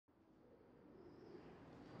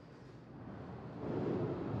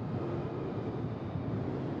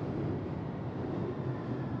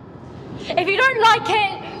If you don't like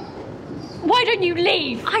it, why don't you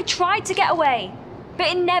leave? I tried to get away, but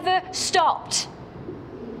it never stopped.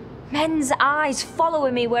 Men's eyes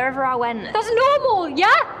following me wherever I went. That's normal,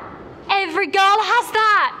 yeah? Every girl has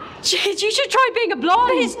that. You should try being a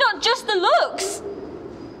blonde. But it's not just the looks.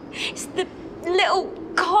 It's the little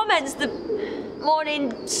comments, the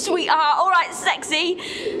morning sweetheart, all right, sexy.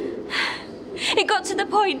 It got to the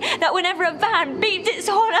point that whenever a van beeped its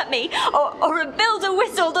horn at me, or a builder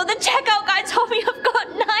whistled, or the checkout guy told me I've got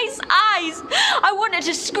nice eyes, I wanted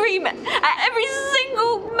to scream at every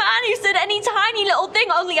single man who said any tiny little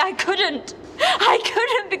thing, only I couldn't. I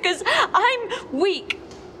couldn't because I'm weak.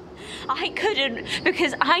 I couldn't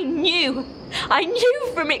because I knew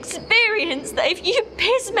from experience that if you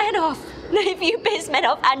piss men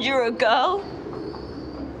off and you're a girl,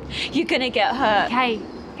 you're gonna get hurt.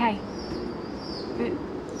 Okay.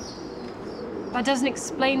 That doesn't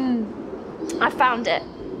explain... I found it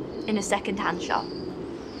in a second-hand shop.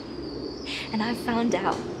 And I found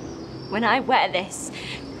out when I wear this,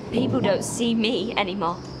 people don't see me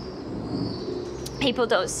anymore. People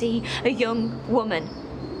don't see a young woman.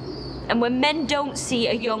 And when men don't see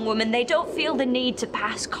a young woman, they don't feel the need to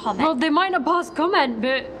pass comment. Well, they might not pass comment,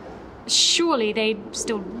 but surely they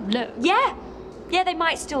still look. Yeah, they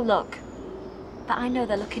might still look. But I know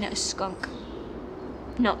they're looking at a skunk,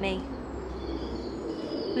 not me.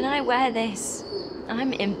 When I wear this,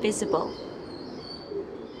 I'm invisible.